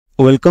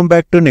welcome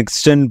back to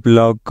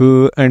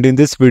NEXTGENBLOGGER, and in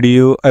this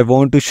video I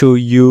want to show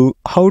you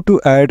how to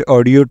add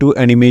audio to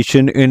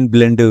animation in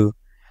Blender.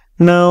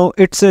 Now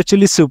it's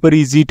actually super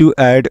easy to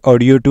add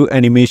audio to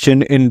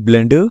animation in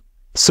Blender.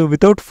 So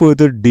without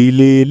further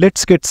delay,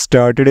 let's get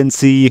started and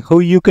see how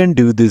you can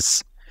do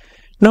this.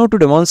 Now to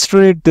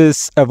demonstrate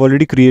this, I've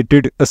already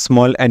created a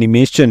small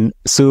animation.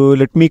 So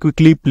let me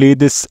quickly play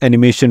this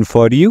animation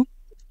for you.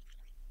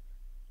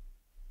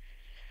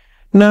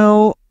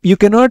 Now, you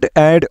cannot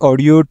add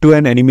audio to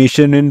an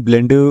animation in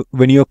Blender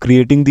when you're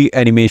creating the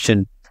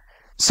animation.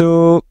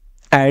 So,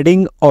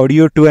 adding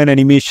audio to an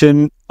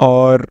animation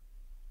or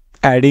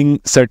adding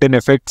certain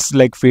effects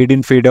like fade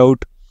in, fade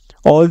out,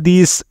 all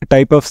these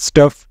type of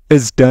stuff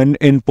is done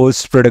in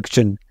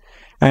post-production.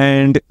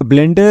 And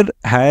Blender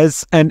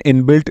has an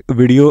inbuilt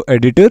video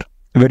editor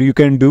where you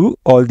can do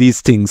all these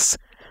things.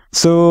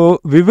 So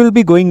we will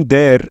be going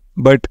there,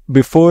 but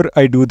before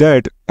I do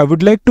that, I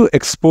would like to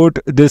export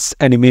this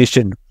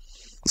animation.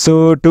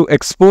 So to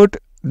export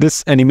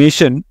this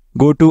animation,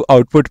 go to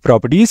Output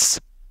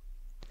Properties.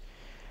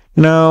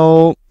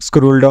 Now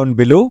scroll down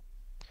below.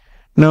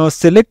 Now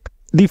select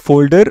the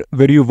folder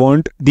where you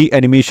want the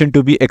animation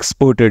to be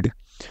exported.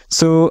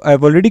 So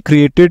I've already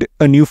created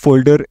a new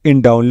folder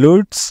in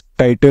Downloads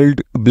titled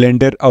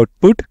Blender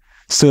Output.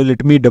 So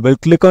let me double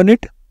click on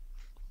it.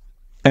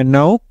 And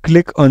now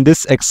click on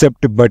this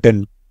Accept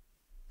button.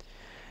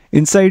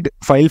 Inside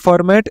File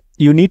Format,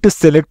 you need to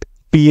select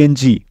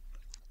PNG.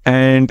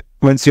 And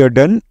once you're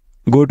done,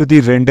 go to the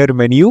Render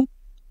menu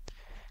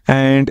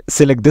and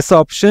select this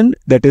option,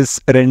 that is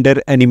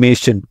Render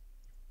Animation.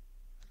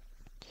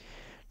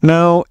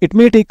 Now, it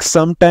may take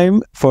some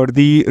time for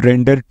the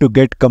render to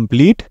get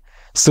complete,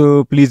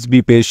 so please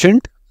be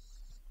patient.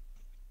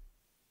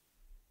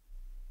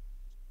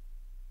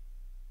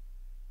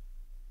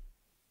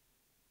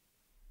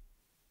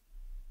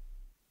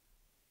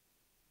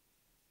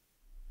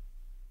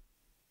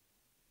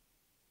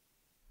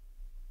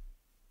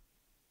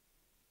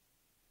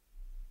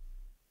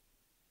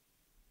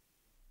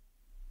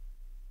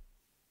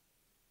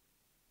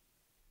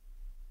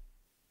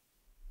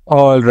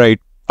 All right,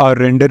 our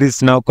render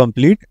is now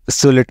complete.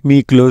 So let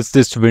me close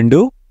this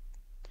window.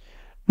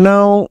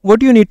 Now,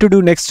 what you need to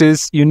do next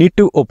is you need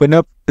to open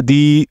up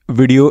the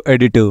video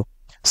editor.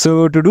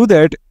 So to do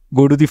that,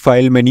 go to the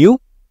File menu,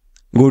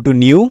 go to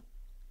New,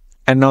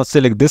 and now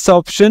select this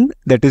option,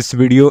 that is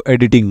Video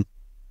Editing.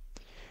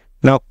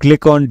 Now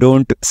click on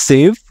Don't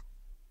Save.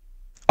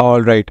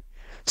 All right,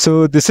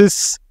 so this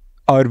is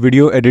our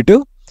video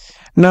editor.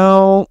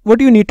 Now, what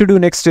you need to do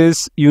next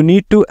is you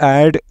need to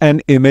add an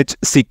image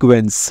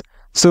sequence.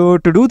 So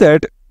to do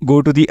that,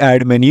 go to the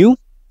Add menu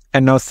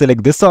and now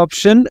select this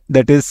option,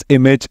 that is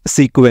Image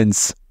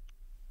Sequence.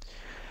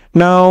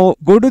 Now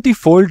go to the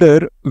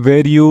folder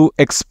where you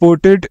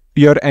exported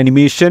your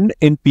animation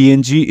in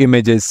PNG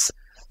images.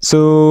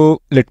 So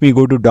let me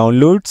go to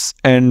Downloads,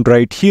 and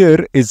right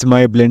here is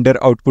my Blender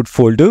Output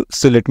folder.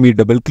 So let me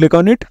double click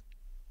on it.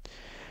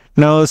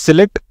 Now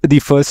select the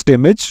first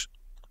image.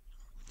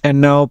 And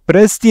now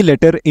press the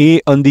letter A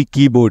on the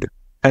keyboard,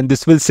 and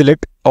this will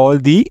select all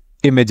the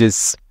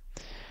images.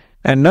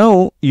 And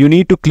now you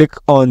need to click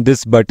on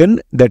this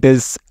button, that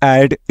is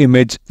Add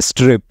Image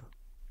Strip.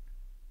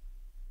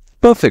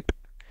 Perfect.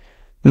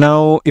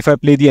 Now if I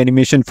play the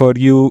animation for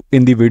you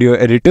in the video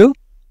editor.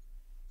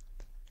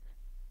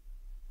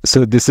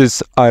 So this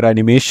is our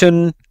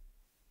animation.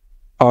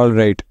 All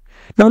right.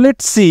 Now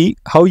let's see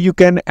how you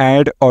can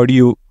add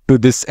audio to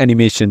this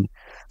animation.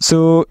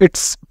 So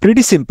it's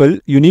pretty simple.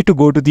 You need to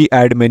go to the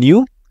Add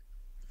menu,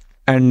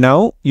 and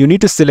now you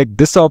need to select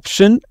this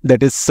option,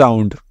 that is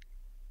Sound.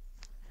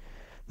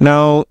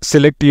 Now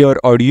select your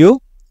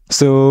audio.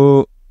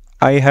 So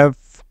I have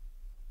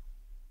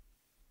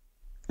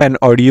an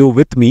audio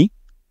with me.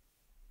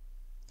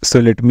 So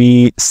let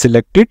me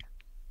select it.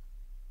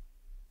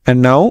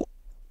 And now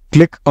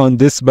click on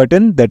this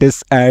button, that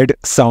is Add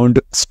Sound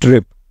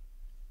Strip.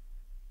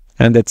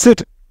 And that's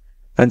it.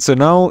 And so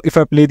now if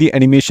I play the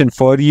animation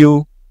for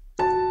you,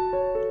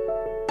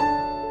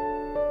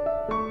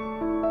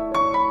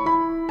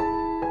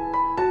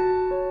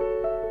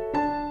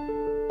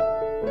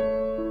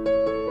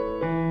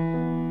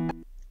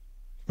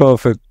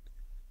 perfect.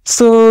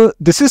 So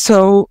this is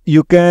how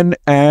you can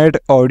add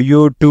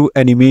audio to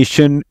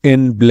animation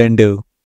in Blender.